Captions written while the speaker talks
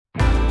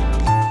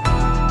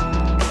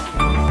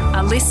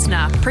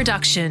listener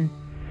production.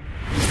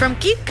 From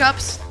keep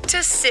cups to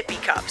sippy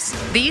cups,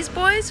 these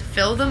boys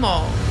fill them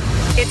all.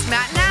 It's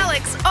Matt and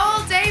Alex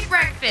all day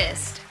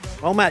breakfast.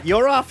 Well, Matt,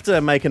 you're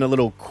after making a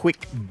little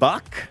quick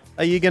buck.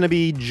 Are you going to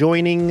be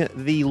joining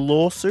the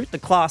lawsuit, the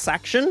class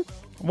action?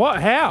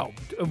 What? How?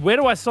 Where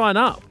do I sign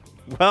up?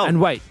 Well,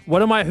 And wait,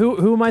 what am I?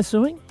 Who am I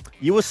suing?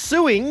 you were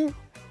suing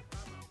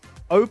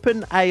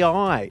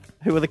OpenAI,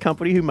 who are the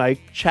company who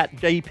make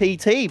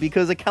ChatGPT,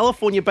 because a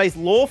California-based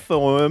law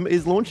firm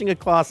is launching a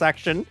class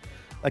action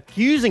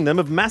accusing them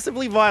of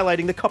massively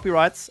violating the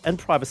copyrights and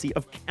privacy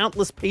of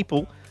countless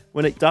people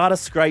when it data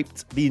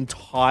scraped the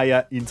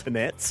entire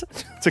internet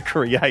to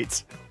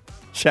create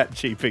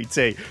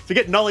ChatGPT, to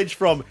get knowledge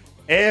from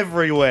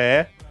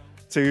everywhere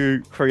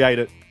to create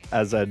it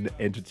as an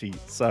entity.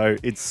 So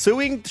it's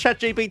suing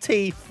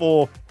ChatGPT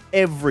for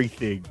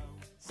everything,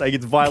 saying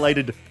it's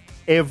violated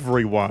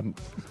everyone.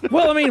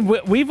 Well, I mean,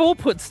 we've all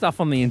put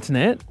stuff on the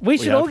internet. We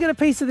should all get a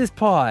piece of this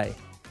pie.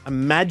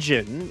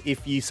 Imagine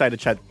if you say to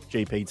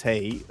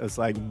ChatGPT, it's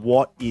like,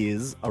 what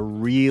is a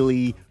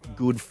really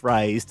good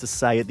phrase to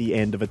say at the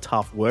end of a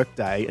tough work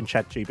day? And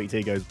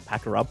ChatGPT goes,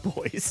 pack her up,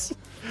 boys.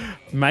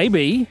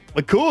 Maybe.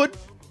 It could.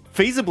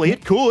 Feasibly,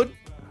 it could.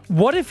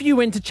 What if you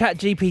went to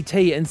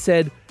ChatGPT and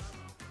said,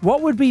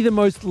 what would be the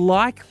most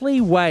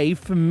likely way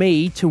for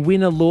me to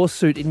win a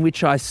lawsuit in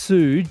which I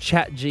sued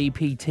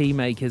ChatGPT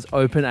makers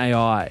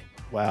OpenAI?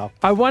 Wow.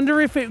 I wonder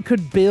if it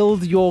could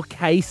build your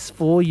case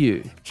for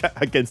you. Chat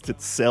against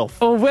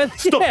itself. Or whether,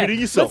 Stop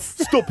hitting yourself.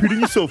 Stop hitting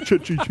yourself,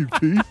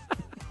 ChatGPT.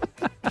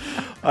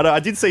 I know,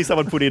 I did see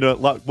someone put in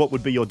what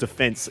would be your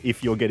defense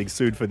if you're getting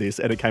sued for this,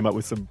 and it came up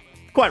with some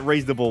quite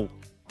reasonable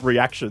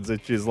reactions,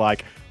 which is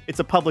like, it's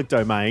a public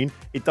domain.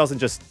 It doesn't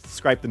just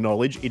scrape the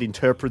knowledge. It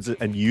interprets it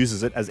and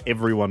uses it as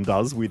everyone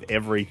does with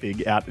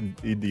everything out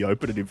in the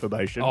open and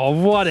information. Oh,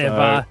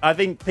 whatever. So I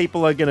think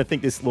people are going to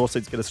think this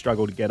lawsuit's going to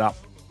struggle to get up.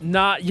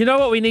 Nah, you know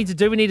what we need to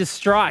do? We need to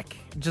strike,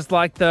 just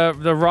like the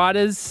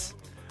writers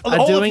are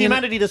All doing. of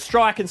humanity to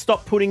strike and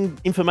stop putting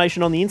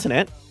information on the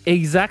internet.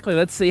 Exactly.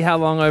 Let's see how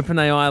long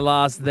OpenAI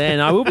lasts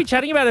then. I will be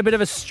chatting about a bit of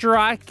a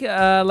strike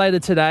later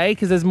today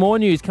because there's more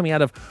news coming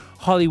out of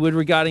Hollywood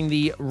regarding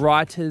the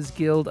Writers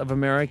Guild of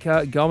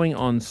America going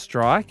on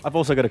strike. I've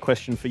also got a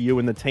question for you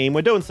and the team.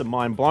 We're doing some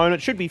mind blown.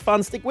 It should be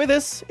fun. Stick with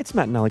us. It's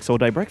Matt and Alex All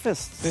Day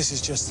Breakfast. This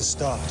is just the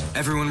start.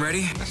 Everyone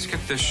ready? Let's get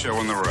this show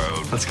on the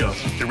road. Let's go.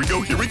 Here we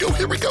go, here we go,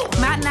 here we go.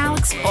 Matt and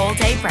Alex all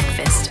day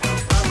breakfast.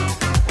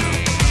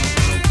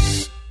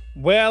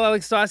 Well,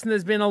 Alex Dyson,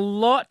 there's been a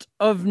lot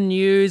of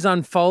news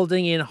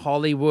unfolding in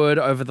Hollywood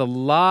over the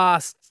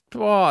last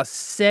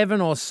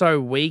 7 or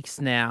so weeks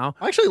now.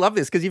 I actually love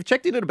this because you've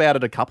checked in about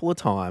it a couple of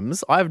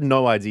times. I have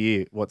no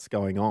idea what's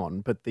going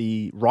on, but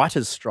the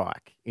writers'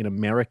 strike in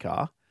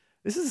America,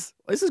 this is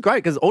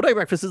great because All Day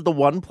Breakfast is the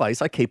one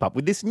place I keep up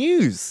with this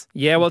news.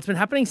 Yeah, well, it's been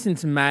happening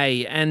since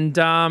May, and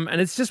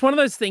it's just one of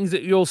those things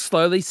that you'll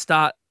slowly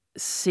start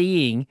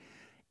seeing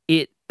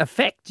it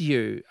affect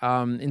you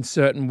in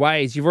certain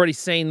ways. We've already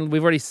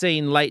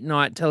seen late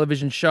night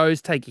television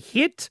shows take a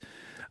hit.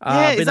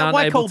 Is that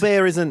why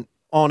Colbert isn't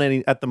on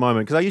any at the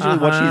moment? Because I usually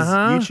watch his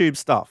YouTube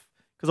stuff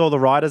because all the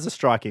writers are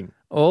striking.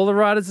 All the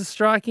writers are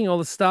striking. All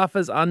the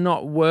staffers are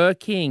not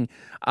working.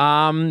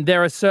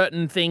 There are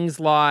certain things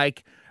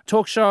like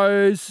talk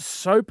shows,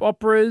 soap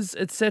operas,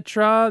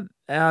 etc.,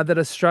 that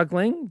are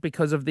struggling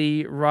because of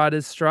the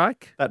writers'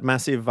 strike. That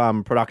massive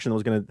production that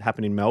was going to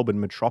happen in Melbourne,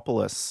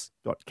 Metropolis,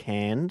 got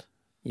canned.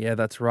 Yeah,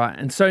 that's right.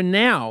 And so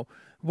now,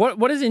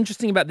 what is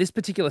interesting about this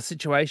particular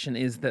situation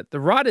is that the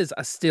writers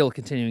are still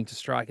continuing to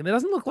strike, and it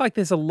doesn't look like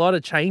there's a lot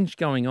of change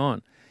going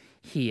on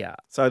here.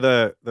 So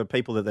the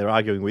people that they're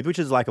arguing with, which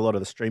is like a lot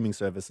of the streaming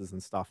services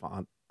and stuff,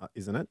 aren't,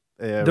 isn't it?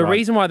 The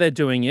reason why they're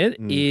doing it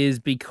is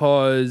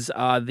because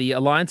the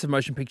Alliance of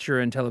Motion Picture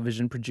and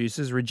Television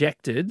Producers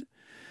rejected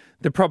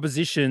the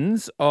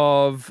propositions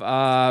of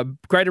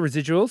greater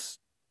residuals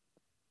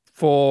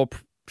for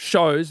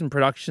shows and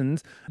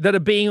productions that are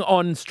being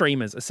on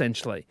streamers,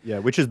 essentially. Yeah,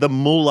 which is the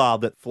moolah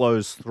that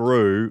flows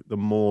through the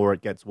more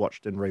it gets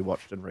watched and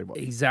rewatched and rewatched.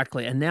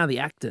 Exactly. And now the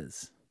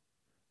actors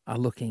are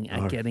looking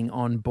at getting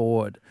on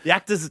board. The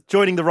actors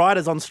joining the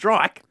writers on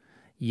strike.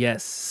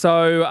 Yes.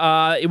 So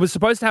it was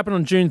supposed to happen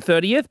on June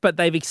 30th, but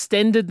they've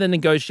extended the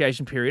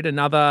negotiation period.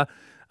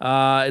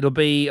 It'll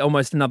be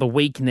almost another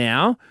week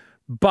now.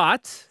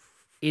 But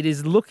it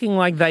is looking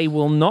like they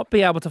will not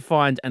be able to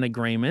find an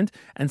agreement.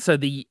 And so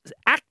the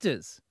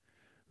actors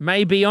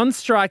may be on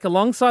strike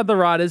alongside the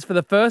writers for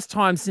the first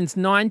time since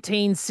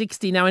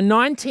 1960. Now, in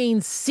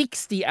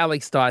 1960,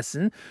 Alex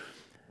Dyson,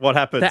 what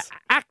happens? The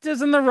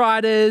actors and the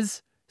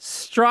writers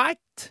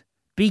striked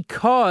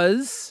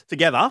because...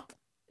 Together?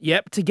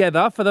 Yep,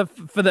 together for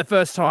the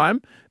first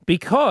time,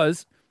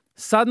 because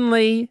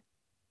suddenly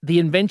the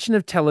invention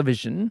of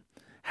television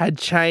had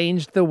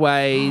changed the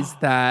ways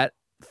that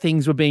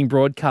things were being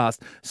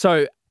broadcast.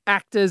 So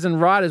actors and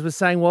writers were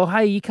saying, well,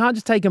 hey, you can't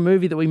just take a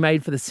movie that we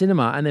made for the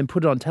cinema and then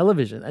put it on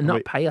television and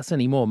not pay us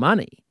any more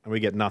money. And we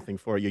get nothing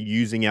for it. You're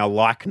using our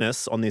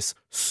likeness on this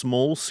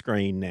small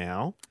screen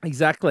now.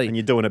 Exactly. And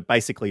you're doing it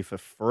basically for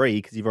free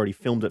because you've already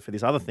filmed it for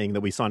this other thing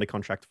that we signed a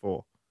contract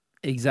for.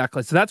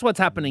 Exactly. So that's what's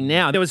happening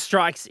now. There was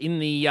strikes in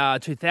the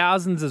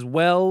 2000s as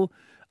well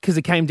because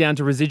it came down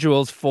to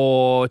residuals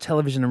for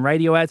television and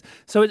radio ads.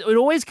 So it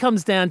always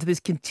comes down to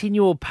this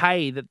continual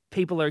pay that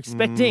people are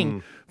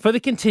expecting for the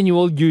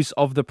continual use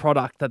of the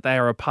product that they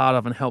are a part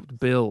of and helped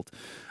build.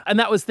 And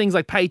that was things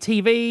like pay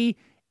TV,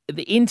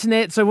 the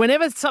internet. So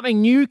whenever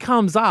something new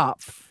comes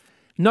up,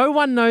 no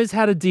one knows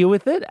how to deal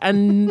with it.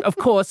 And of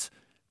course,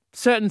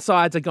 certain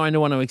sides are going to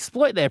want to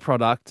exploit their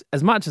product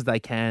as much as they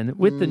can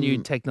with the new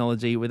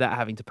technology without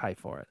having to pay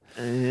for it.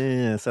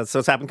 Yeah, so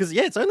it's happened. Because,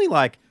 it's only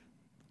like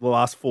the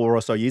last 4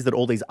 or so years that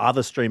all these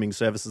other streaming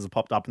services have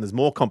popped up and there's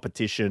more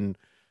competition.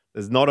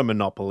 There's not a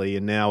monopoly,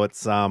 and now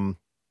it's getting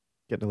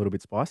a little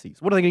bit spicy.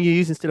 So what are they going to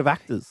use instead of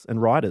actors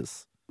and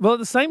writers? Well, at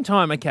the same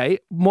time,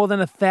 more than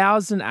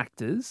 1,000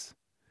 actors,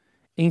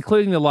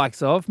 including the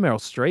likes of Meryl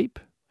Streep,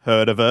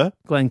 Heard of her?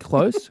 Glenn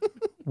Close,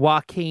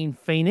 Joaquin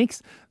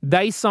Phoenix,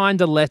 they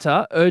signed a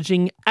letter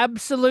urging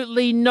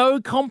absolutely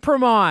no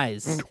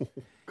compromise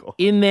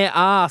in their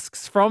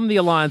asks from the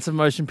Alliance of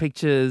Motion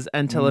Pictures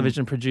and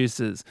Television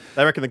Producers.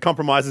 They reckon the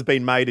compromise has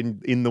been made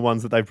in the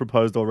ones that they've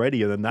proposed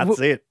already, and then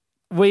that's it.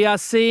 We are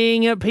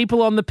seeing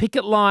people on the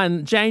picket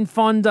line. Jane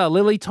Fonda,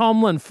 Lily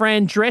Tomlin,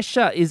 Fran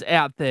Drescher is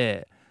out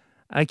there.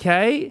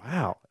 Okay?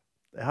 Wow.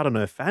 Out on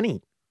her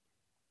fanny.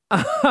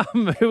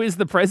 Who is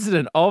the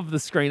president of the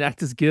Screen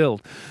Actors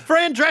Guild?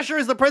 Fran Drescher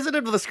is the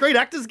president of the Screen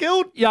Actors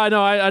Guild? Yeah, I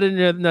know. I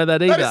didn't know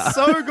that either. That is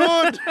so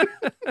good.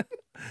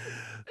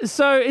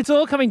 So it's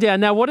all coming down.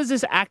 Now, what does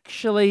this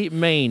actually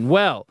mean?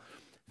 Well,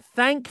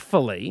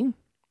 thankfully,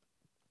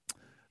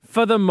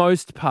 for the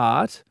most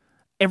part,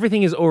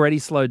 everything is already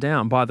slowed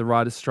down by the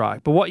writer's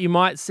strike. But what you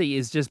might see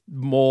is just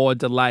more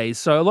delays.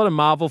 So a lot of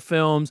Marvel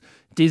films,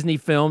 Disney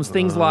films,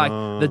 things like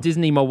the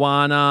Disney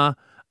Moana,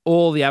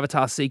 all the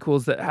Avatar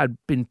sequels that had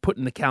been put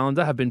in the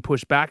calendar have been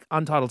pushed back.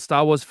 Untitled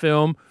Star Wars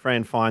film.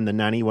 Fran Fine, the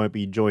nanny, won't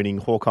be joining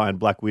Hawkeye and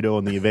Black Widow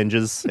on the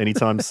Avengers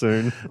anytime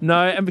soon.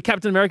 No, and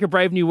Captain America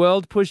Brave New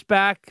World pushed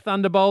back.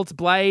 Thunderbolts,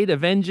 Blade,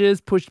 Avengers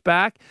pushed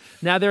back.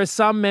 Now, there are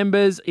some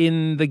members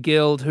in the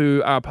guild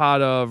who are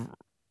part of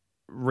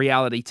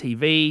reality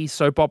TV,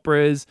 soap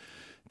operas,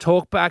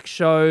 talkback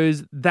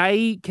shows.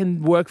 They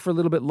can work for a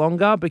little bit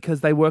longer because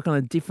they work on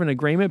a different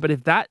agreement. But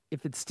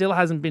if it still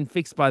hasn't been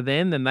fixed by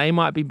then they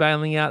might be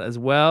bailing out as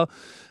well.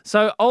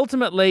 So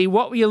ultimately,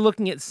 what we are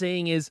looking at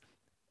seeing is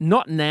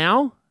not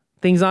now.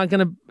 Things aren't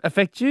going to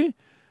affect you.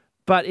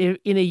 But in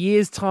a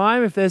year's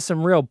time, if there's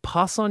some real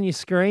pus on your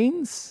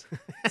screens,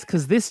 it's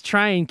because this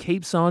train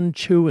keeps on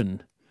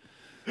chewing.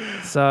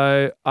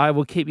 So I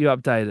will keep you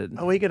updated.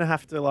 Are we going to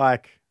have to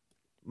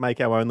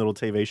make our own little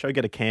TV show,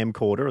 get a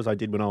camcorder as I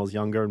did when I was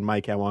younger and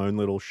make our own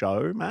little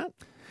show, Matt?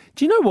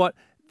 Do you know what?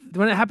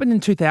 When it happened in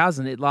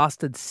 2000, it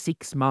lasted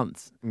 6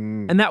 months.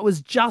 And that was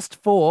just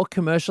for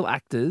commercial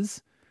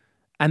actors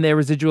and their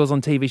residuals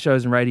on TV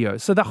shows and radio.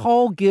 So the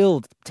whole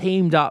guild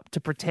teamed up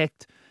to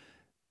protect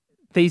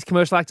these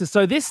commercial actors.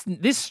 So this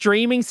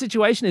streaming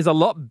situation is a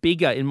lot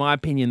bigger, in my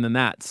opinion, than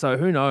that. So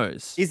who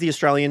knows? Is the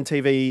Australian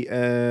TV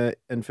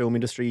and film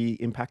industry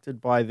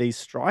impacted by these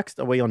strikes?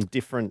 Are we on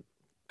different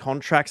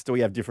contracts? Do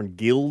we have different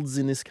guilds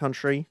in this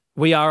country?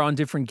 We are on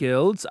different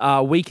guilds.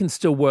 We can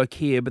still work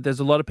here, but there's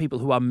a lot of people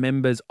who are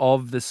members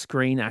of the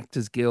Screen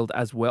Actors Guild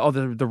as well, or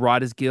the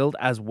Writers Guild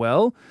as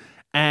well.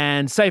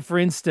 And say, for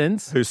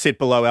instance... Who sit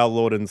below our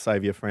Lord and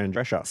Saviour, Fran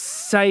Drescher.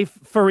 Say,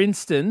 for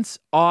instance,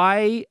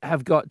 I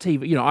have got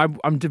TV...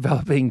 I'm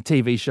developing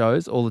TV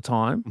shows all the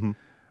time,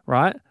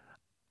 right?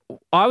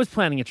 I was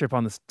planning a trip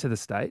to the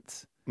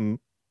States,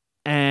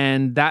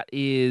 and that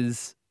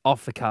is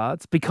off the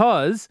cards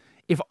because...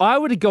 If I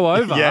were to go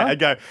over... Yeah, and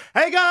go,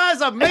 hey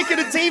guys, I'm making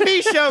a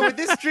TV show with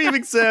this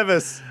streaming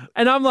service.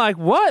 And I'm like,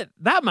 what?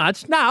 That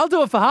much? Nah, I'll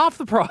do it for half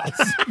the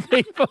price.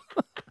 People.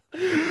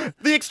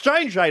 The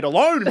exchange rate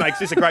alone makes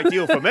this a great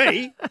deal for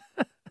me.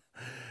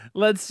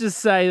 Let's just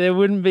say there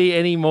wouldn't be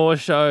any more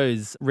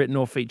shows written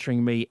or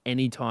featuring me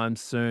anytime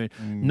soon.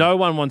 No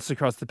one wants to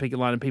cross the picket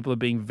line, and people are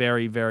being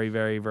very, very,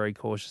 very, very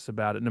cautious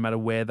about it, no matter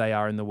where they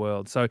are in the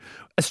world. So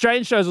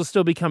Australian shows will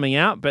still be coming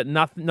out, but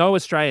no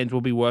Australians will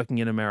be working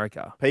in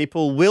America.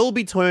 People will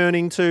be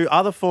turning to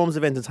other forms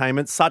of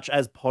entertainment, such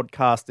as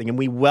podcasting, and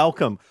we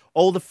welcome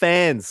all the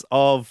fans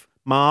of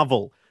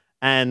Marvel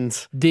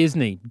and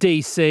Disney,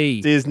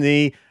 DC.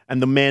 Disney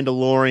and The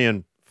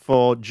Mandalorian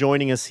for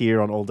joining us here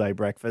on All Day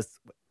Breakfast.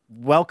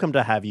 Welcome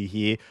to have you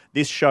here.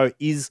 This show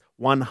is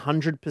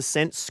 100%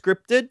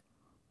 scripted,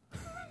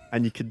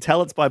 and you can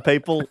tell it's by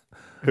people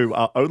who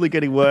are only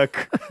getting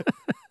work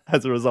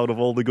as a result of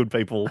all the good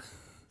people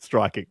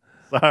striking.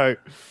 So,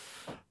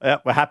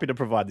 we're happy to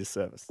provide this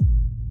service.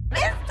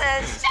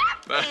 Mr.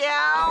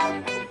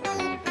 Sheffield!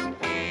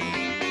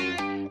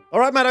 All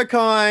right, Matt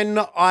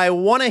O'Kine, I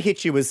want to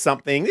hit you with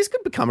something. This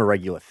could become a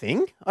regular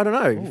thing. I don't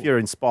know. If you're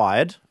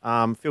inspired,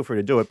 feel free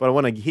to do it. But I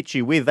want to hit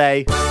you with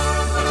a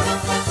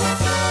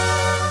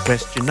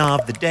question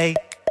of the day.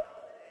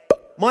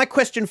 My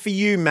question for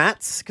you,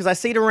 Matt, because I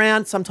see it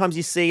around. Sometimes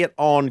you see it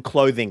on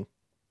clothing,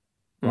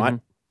 right?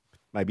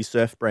 Maybe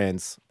surf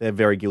brands. They're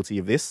very guilty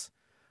of this.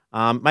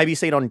 Maybe you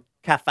see it on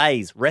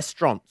cafes,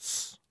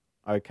 restaurants,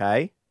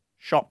 okay?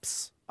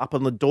 Shops, up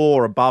on the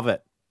door above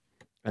it.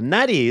 And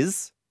that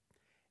is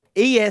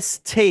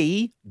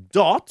EST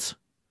dot,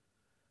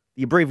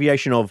 the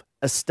abbreviation of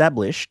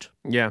established,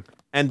 Yeah.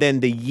 and then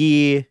the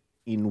year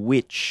in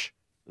which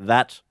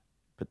that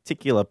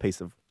particular piece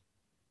of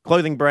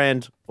clothing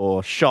brand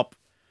or shop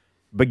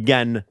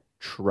began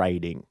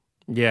trading.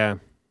 Yeah.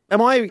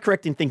 Am I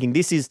correct in thinking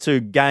this is to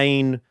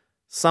gain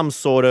some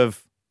sort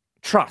of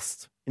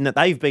trust in that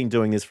they've been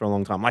doing this for a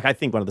long time? Like, I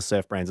think one of the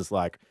surf brands is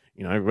like,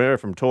 we're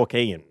from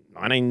Torquay in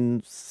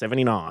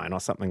 1979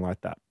 or something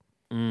like that.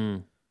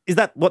 Is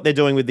that what they're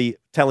doing with the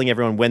telling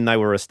everyone when they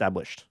were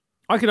established?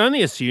 I can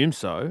only assume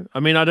so.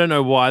 I mean, I don't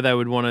know why they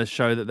would want to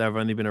show that they've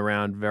only been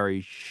around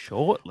very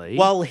shortly.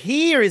 Well,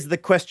 here is the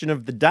question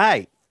of the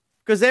day.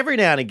 Because every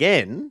now and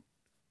again,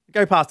 you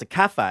go past a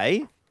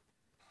cafe,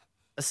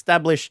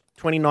 established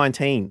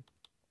 2019.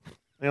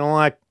 And I'm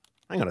like,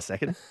 hang on a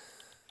second.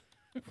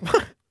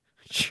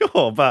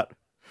 Sure, but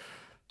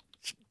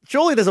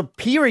surely there's a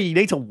period you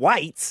need to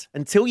wait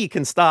until you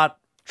can start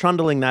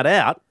trundling that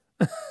out.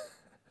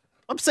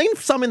 I've seen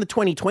some in the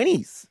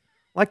 2020s.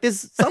 Like,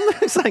 there's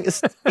something saying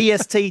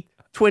EST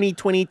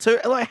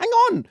 2022. Like, hang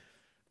on.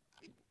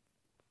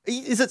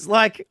 Is it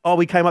like,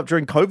 we came up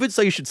during COVID,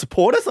 so you should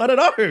support us? I don't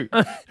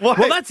know. Well,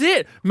 that's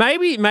it.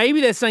 Maybe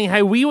they're saying,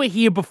 hey, we were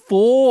here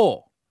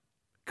before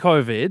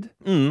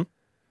COVID,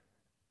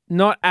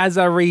 not as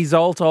a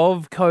result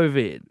of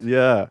COVID.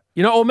 Yeah.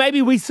 Or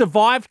maybe we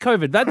survived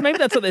COVID. Maybe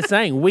that's what they're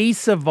saying. We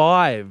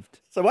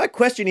survived. So my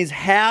question is,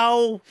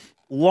 how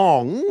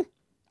long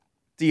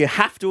do you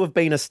have to have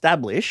been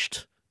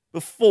established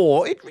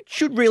before it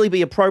should really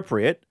be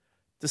appropriate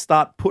to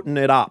start putting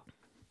it up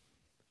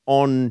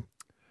on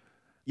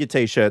your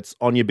T-shirts,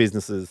 on your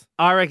businesses?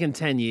 I reckon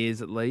 10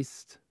 years at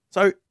least.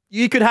 So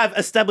you could have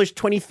established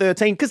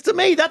 2013, because to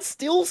me, that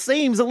still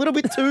seems a little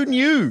bit too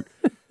new.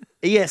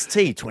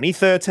 EST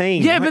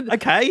 2013. Yeah, but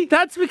okay.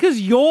 That's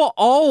because you're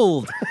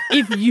old.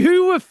 If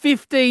you were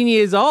 15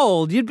 years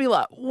old, you'd be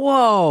like,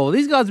 whoa,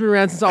 these guys have been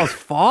around since I was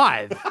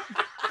 5.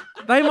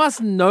 They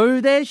must know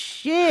their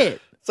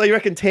shit. So you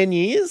reckon 10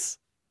 years?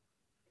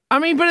 I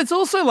mean, but it's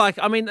also like,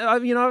 I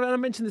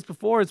mentioned this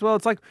before as well.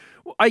 It's like,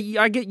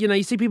 I get,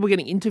 you see people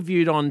getting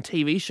interviewed on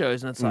TV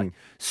shows and it's like,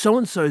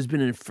 so-and-so's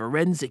been a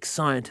forensic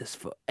scientist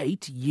for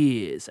 8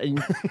 years.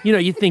 And,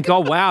 you think, oh,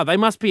 wow, they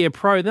must be a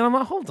pro. Then I'm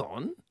like, hold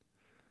on.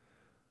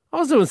 I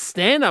was doing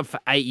stand-up for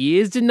 8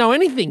 years, didn't know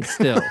anything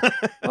still.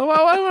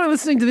 Why am I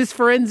listening to this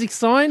forensic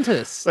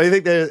scientist? So you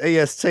think the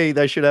EST,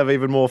 they should have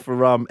even more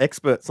for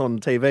experts on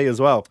TV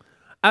as well?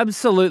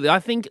 Absolutely. I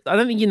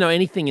don't think you know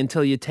anything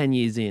until you're 10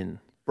 years in.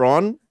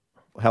 Bron,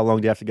 how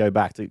long do you have to go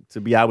back to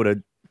be able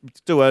to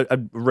do a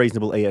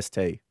reasonable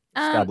EST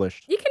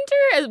established? You can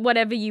do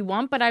whatever you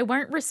want, but I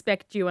won't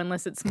respect you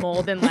unless it's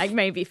more than like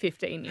maybe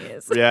 15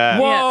 years. Yeah.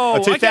 Whoa.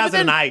 Oh,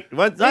 2008.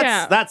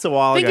 That's a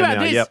while Think ago about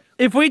now. this. Yep.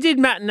 If we did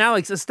Matt and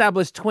Alex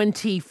established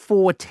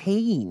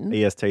 2014.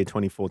 EST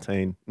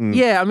 2014.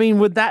 Yeah, I mean,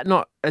 would that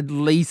not at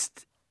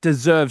least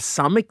deserve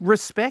some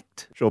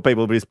respect? Sure,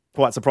 people will be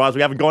quite surprised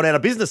we haven't gone out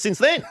of business since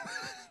then.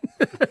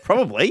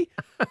 Probably.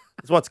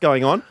 That's what's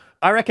going on.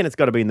 I reckon it's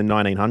got to be in the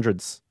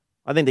 1900s.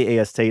 I think the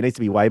EST needs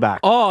to be way back.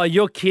 Oh,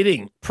 you're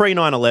kidding. Pre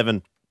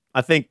 9/11.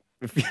 I think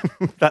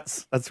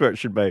that's where it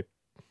should be.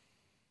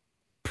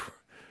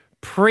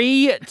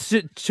 Pre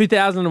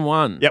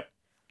 2001. Yep.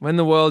 When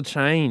the world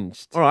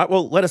changed. All right.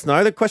 Well, let us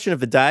know. The question of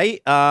the day.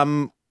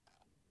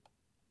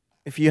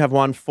 If you have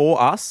one for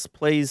us,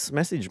 please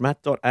message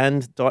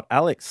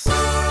matt.and.alex.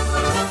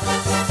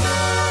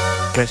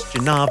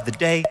 Question of the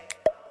day.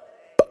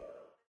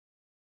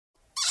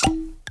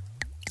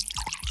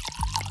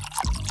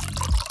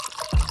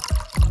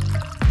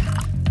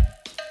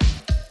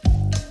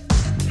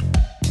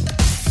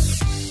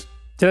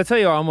 Did I tell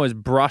you I almost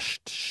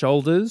brushed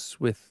shoulders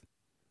with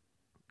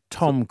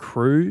Tom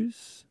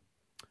Cruise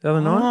the other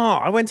night? Oh,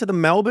 I went to the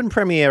Melbourne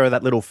premiere of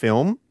that little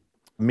film,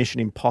 Mission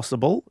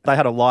Impossible. They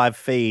had a live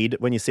feed.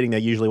 When you're sitting there,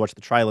 usually watch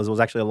the trailers. It was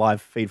actually a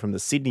live feed from the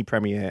Sydney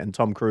premiere, and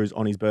Tom Cruise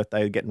on his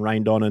birthday getting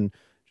rained on and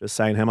just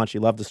saying how much he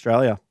loved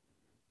Australia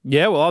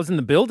Yeah, well, I was in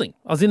the building.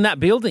 I was in that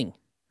building.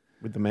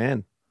 with the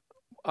man.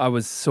 I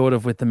was sort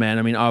of with the man.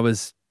 I mean, I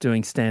was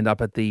doing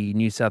stand-up at the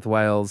New South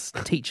Wales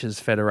Teachers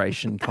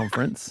Federation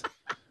conference.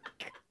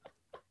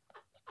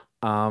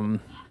 Wow,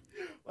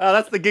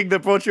 that's the gig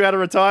that brought you out of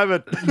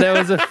retirement. There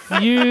was a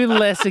few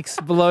less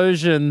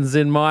explosions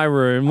in my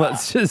room,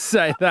 let's just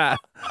say that.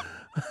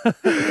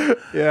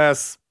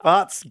 Yes,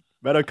 but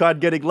Matt O'Kine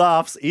getting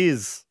laughs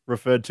is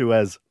referred to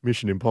as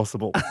Mission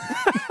Impossible.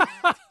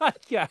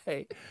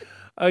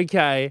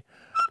 Okay.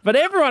 But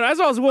everyone, as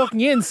I was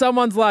walking in,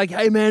 someone's like,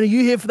 "Hey man, are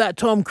you here for that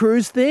Tom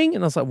Cruise thing?"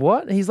 And I was like,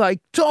 "What?" And he's like,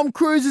 "Tom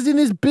Cruise is in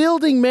this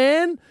building,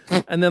 man."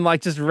 And then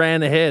like just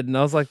ran ahead, and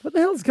I was like, "What the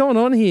hell's going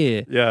on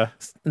here?" Yeah.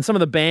 And some of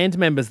the band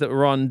members that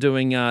were on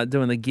doing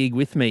the gig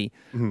with me,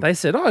 they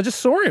said, "Oh, I just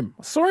saw him.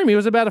 I saw him. He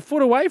was about a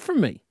foot away from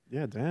me."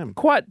 Yeah, damn.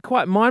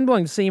 Quite mind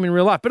blowing to see him in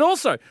real life. But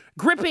also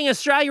gripping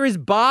Australia is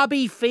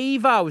Barbie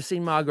fever. We've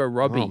seen Margot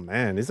Robbie. Oh,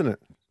 man, isn't it?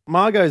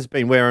 Margot's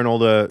been wearing all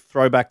the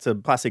throwback to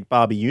classic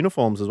Barbie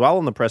uniforms as well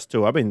on the press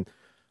tour. I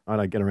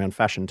don't get around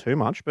fashion too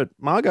much, but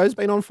Margot's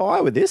been on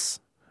fire with this.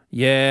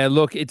 Yeah,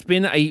 look, it's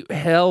been a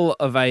hell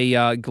of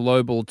a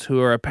global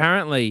tour.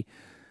 Apparently,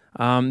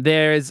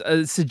 there's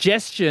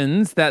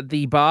suggestions that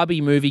the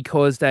Barbie movie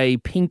caused a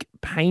pink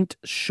paint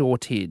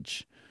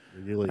shortage.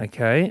 Really?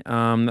 Okay,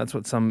 that's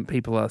what some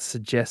people are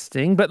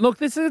suggesting. But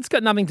look, it's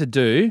got nothing to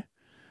do.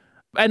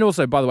 And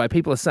also, by the way,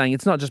 people are saying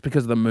it's not just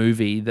because of the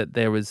movie that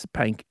there was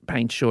paint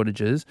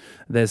shortages.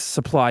 There's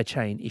supply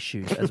chain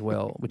issues as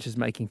well, which is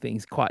making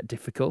things quite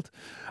difficult.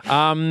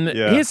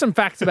 Here's some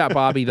facts about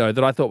Barbie, though,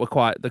 that I thought were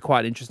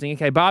quite interesting.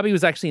 Okay, Barbie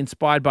was actually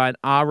inspired by an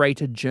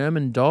R-rated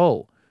German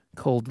doll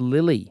called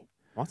Lily.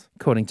 What?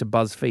 According to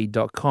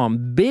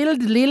BuzzFeed.com.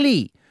 Build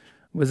Lily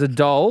was a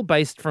doll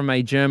based from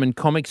a German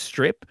comic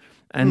strip,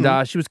 and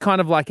she was kind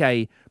of like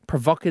a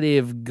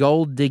provocative,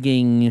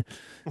 gold-digging,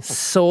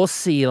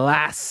 saucy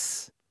lass.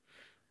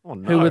 Oh,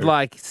 no. Who would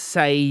like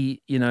say,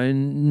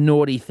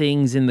 naughty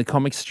things in the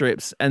comic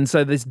strips. And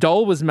so this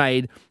doll was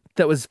made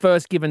that was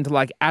first given to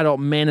like adult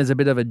men as a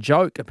bit of a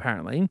joke,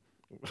 apparently.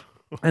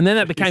 And then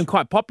it became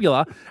quite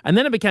popular. And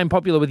then it became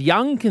popular with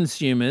young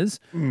consumers.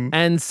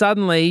 And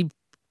suddenly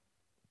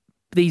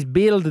these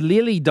Build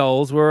Lily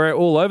dolls were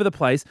all over the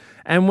place.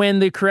 And when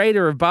the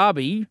creator of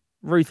Barbie,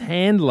 Ruth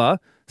Handler,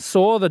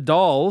 saw the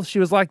doll, she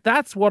was like,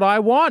 "That's what I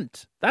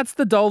want. That's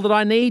the doll that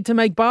I need to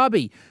make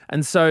Barbie."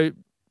 And so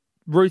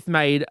Ruth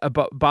made a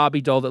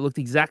Barbie doll that looked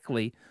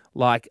exactly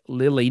like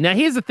Lily. Now,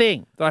 here's the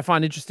thing that I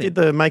find interesting. Did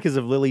the makers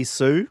of Lily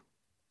sue?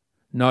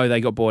 No,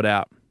 they got bought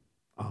out.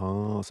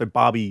 Oh, so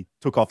Barbie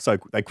took off, so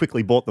they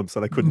quickly bought them so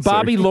they couldn't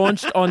Barbie sue.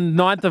 launched on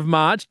 9th of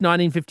March,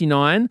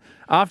 1959.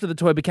 After the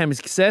toy became a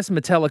success,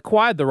 Mattel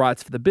acquired the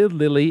rights for the Build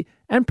Lily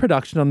and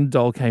production on the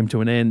doll came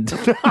to an end.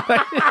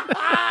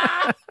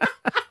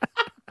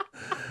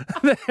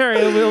 There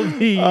will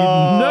be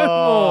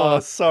no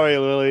more. Sorry,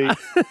 Lily.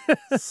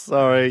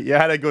 Sorry. You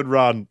had a good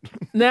run.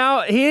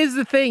 Now, here's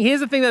the thing.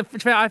 Here's the thing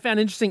that I found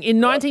interesting. In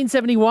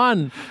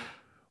 1971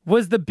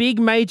 was the big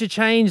major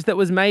change that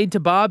was made to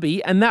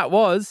Barbie, and that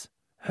was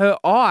her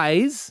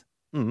eyes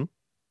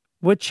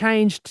were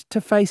changed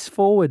to face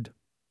forward.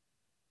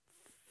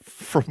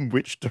 From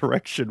which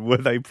direction were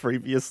they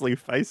previously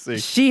facing?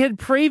 She had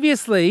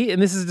previously, and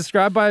this is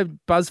described by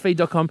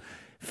BuzzFeed.com,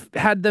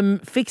 had them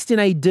fixed in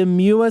a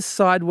demure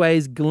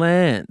sideways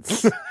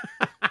glance.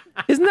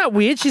 Isn't that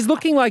weird? She's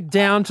looking like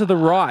down to the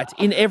right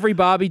in every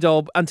Barbie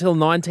doll until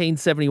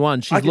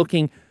 1971. She's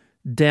looking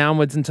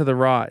downwards and to the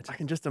right. I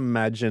can just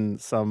imagine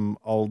some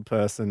old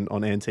person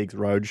on Antiques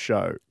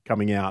Roadshow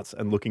coming out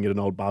and looking at an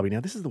old Barbie.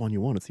 Now, this is the one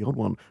you want. It's the old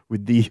one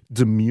with the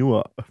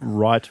demure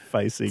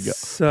right-facing painted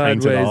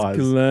Sideways eyes.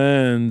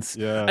 glance.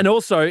 Yeah. And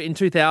also in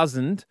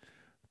 2000,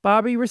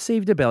 Barbie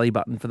received a belly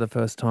button for the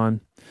first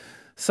time.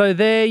 So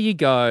there you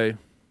go.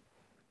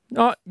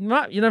 Oh,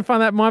 you don't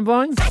find that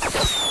mind-blowing?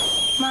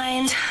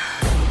 Mind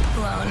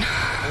blown.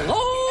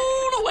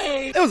 Blown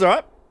away. It was all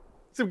right.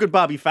 Some good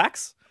Barbie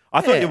facts.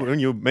 I thought Yeah. when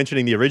you were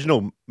mentioning the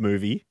original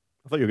movie,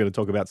 I thought you were going to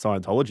talk about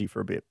Scientology for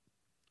a bit.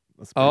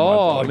 That's pretty Oh,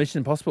 mind-blowing. Mission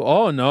Impossible.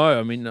 Oh, no.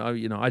 I mean, no,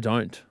 I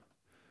don't.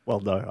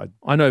 Well, no.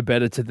 I know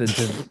better to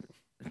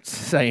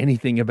say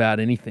anything about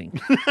anything.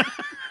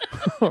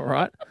 All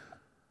right.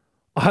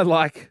 I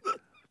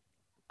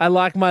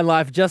like my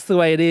life just the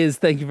way it is.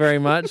 Thank you very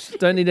much.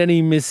 Don't need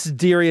any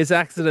mysterious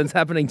accidents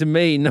happening to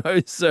me. No,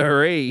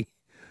 sirree.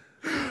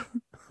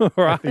 All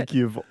I right. think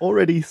you've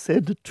already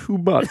said too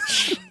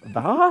much.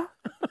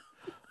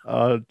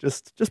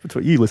 Just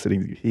between you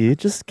listening here,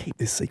 just keep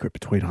this secret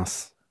between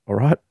us. All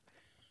right?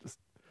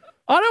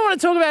 I don't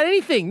want to talk about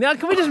anything. Now,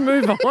 can we just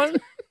move on?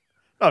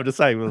 No, I'm just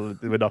saying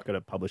we're not going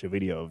to publish a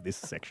video of this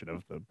section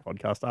of the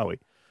podcast, are we?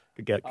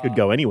 Could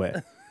go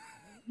anywhere.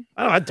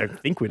 I don't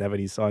think we'd have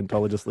any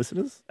Scientologist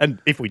listeners,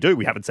 and if we do,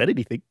 we haven't said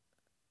anything.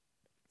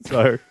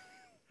 So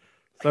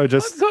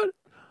just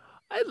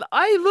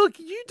I look.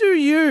 You do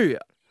you.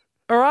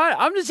 All right.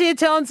 I'm just here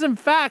telling some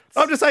facts.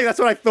 I'm just saying that's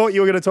what I thought you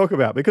were going to talk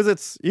about because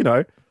it's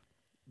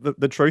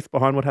the truth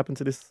behind what happened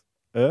to this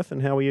Earth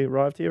and how we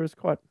arrived here is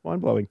quite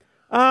mind blowing.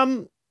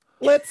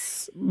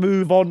 Let's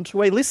move on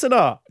to a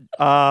listener.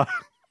 A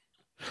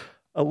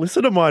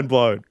listener mind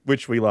blown,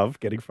 which we love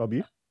getting from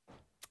you.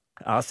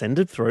 Send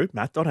it through,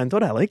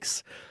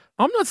 matt.and.alex.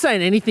 I'm not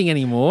saying anything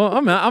anymore.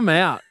 I'm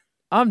out.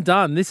 I'm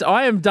done.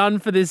 I am done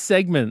for this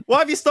segment. Why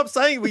have you stopped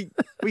saying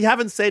we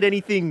haven't said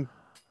anything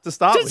to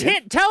start Just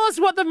with? tell us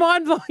what the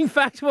mind-blowing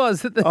fact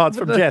was. It's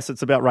from Jess.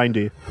 It's about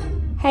reindeer.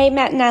 Hey,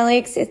 Matt and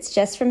Alex, it's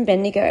Jess from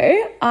Bendigo.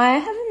 I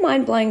have a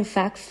mind-blowing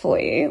fact for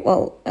you.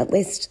 Well, at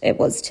least it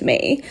was to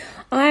me.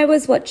 I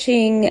was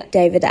watching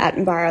David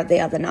Attenborough the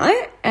other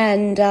night,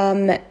 and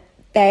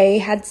they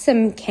had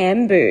some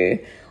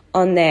Cambu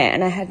on there,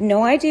 and I had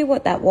no idea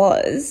what that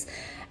was.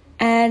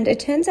 And it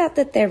turns out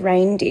that they're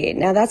reindeer.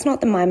 Now, that's not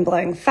the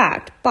mind-blowing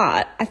fact,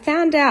 but I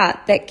found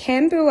out that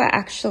Cambu are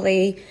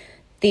actually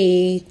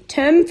the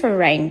term for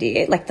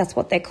reindeer, like that's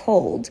what they're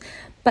called,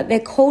 but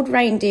they're called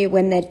reindeer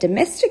when they're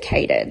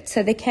domesticated.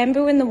 So they're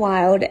Cambu in the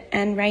wild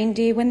and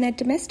reindeer when they're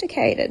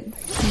domesticated.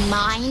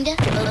 Mind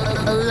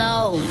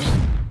blown.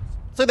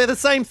 So they're the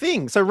same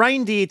thing. So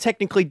reindeer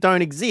technically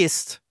don't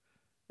exist.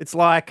 It's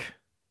like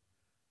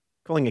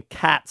calling a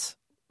cat.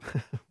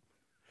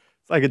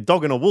 It's like a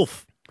dog and a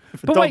wolf.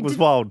 If a dog was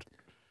wild.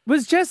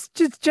 Was just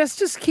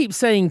keep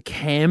saying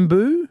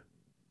Cambu?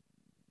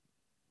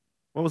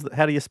 What was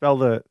how do you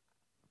spell it?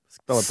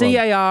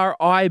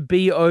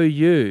 Caribou.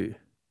 You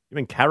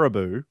mean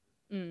caribou?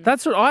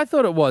 That's what I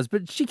thought it was,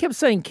 but she kept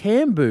saying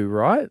Cambu,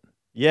 right?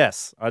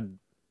 Yes.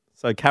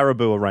 So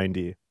caribou or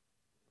reindeer?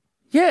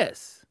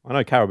 Yes. I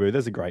know caribou.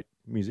 There's a great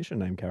musician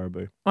named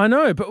Caribou. I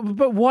know,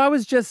 but why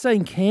was Jess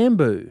saying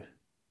Cambu?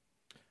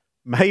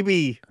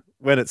 Maybe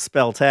when it's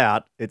spelt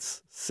out,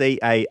 it's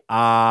Cari.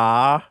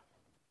 And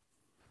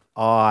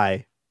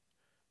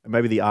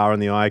maybe the R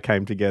and the I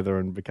came together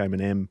and became an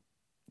M.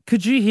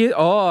 Could you hear?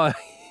 Oh,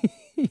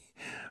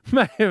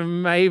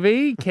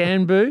 maybe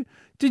Cambu.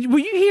 Were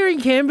you hearing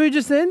Cambu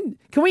just then?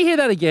 Can we hear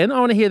that again? I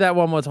want to hear that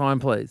one more time,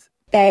 please.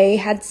 They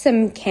had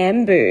some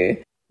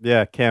Cambu.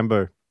 Yeah,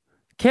 Cambu.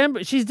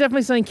 Cambu. She's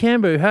definitely saying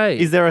Cambu. Hey,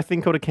 is there a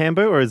thing called a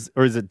Cambu, or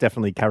is it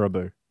definitely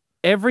caribou?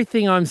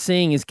 Everything I'm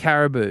seeing is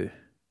caribou.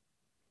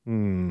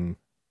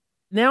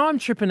 Now I'm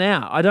tripping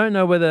out. I don't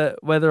know whether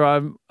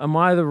am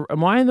I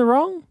in the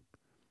wrong?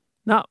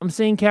 No, I'm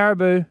seeing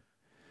caribou.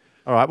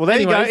 All right. Well, there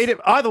you go.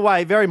 Either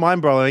way, very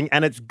mind-blowing,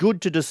 and it's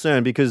good to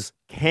discern because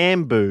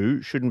Cambu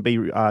shouldn't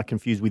be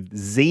confused with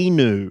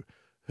Xenu,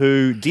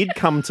 who did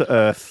come to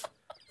Earth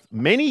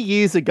many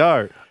years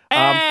ago.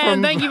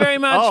 And thank you very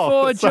much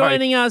for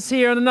joining us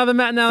here on another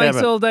Matt and Alex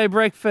All-Day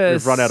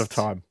Breakfast. We've run out of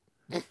time.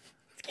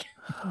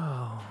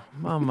 Oh,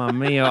 mamma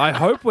mia. I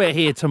hope we're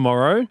here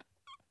tomorrow.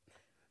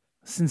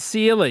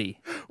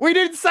 Sincerely. We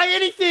didn't say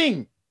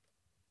anything.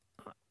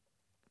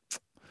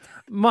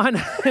 You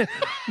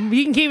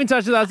can keep in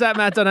touch with us at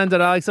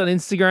matt.and.alex on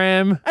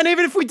Instagram. And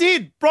even if we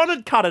did, Bron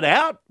would cut it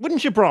out.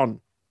 Wouldn't you, Bron?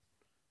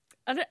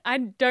 I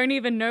don't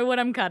even know what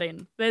I'm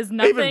cutting. There's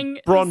nothing. Even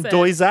Bron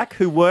Doizak,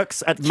 who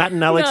works at Matt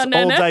and Alex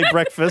All-Day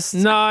Breakfast.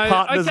 No.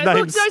 Partner's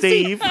name's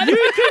Steve.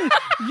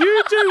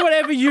 You do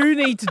whatever you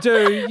need to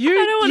do.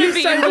 You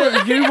say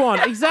whatever you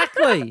want.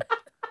 Exactly.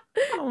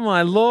 Oh,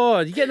 my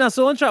Lord. You're getting us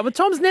all in trouble. But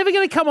Tom's never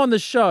going to come on the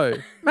show.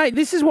 Mate,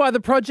 this is why the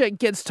project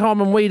gets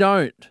Tom and we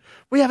don't.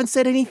 We haven't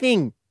said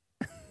anything.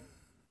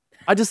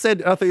 I just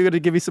said, I thought you were going to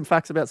give me some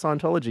facts about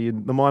Scientology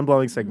in the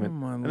mind-blowing segment.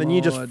 And then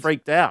you just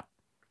freaked out.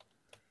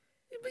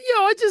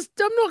 Yeah, I'm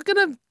not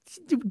going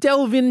to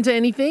delve into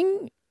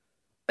anything.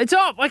 It's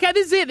off. Okay,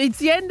 this is it. It's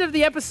the end of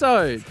the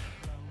episode.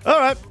 All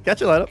right.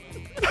 Catch you later.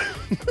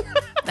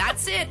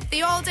 That's it.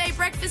 The all-day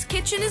breakfast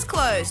kitchen is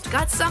closed.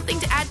 Got something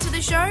to add to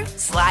the show?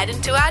 Slide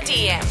into our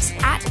DMs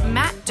at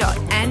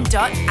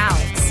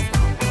matt.and.alex.